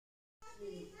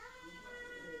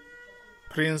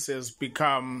Prince has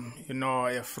become,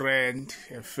 a friend,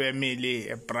 a family,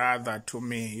 a brother to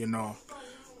me, He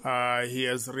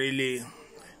has really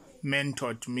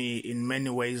mentored me in many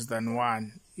ways than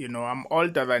one. I'm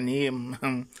older than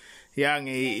him, young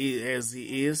as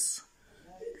he is,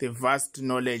 the vast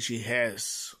knowledge he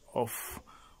has of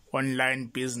online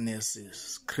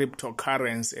businesses,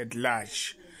 cryptocurrency at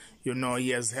large. He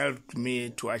has helped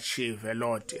me to achieve a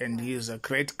lot, and he is a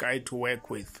great guy to work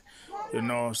with,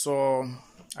 So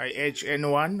I urge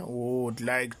anyone who would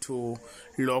like to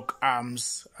lock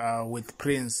arms with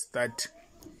Prince that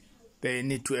they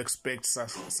need to expect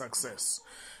success.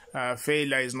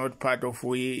 Failure is not part of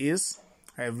who he is.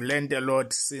 I've learned a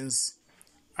lot since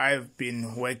I've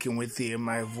been working with him.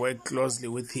 I've worked closely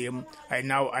with him. I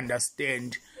now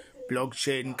understand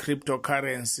blockchain,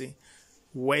 cryptocurrency,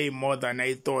 way more than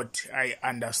I thought I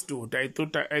understood. I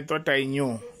thought I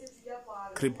knew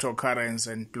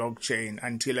cryptocurrency and blockchain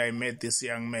until I met this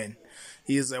young man.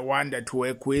 He's a wonder to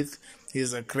work with.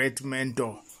 He's a great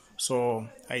mentor. So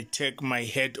I take my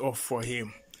hat off for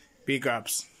him. Big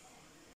ups.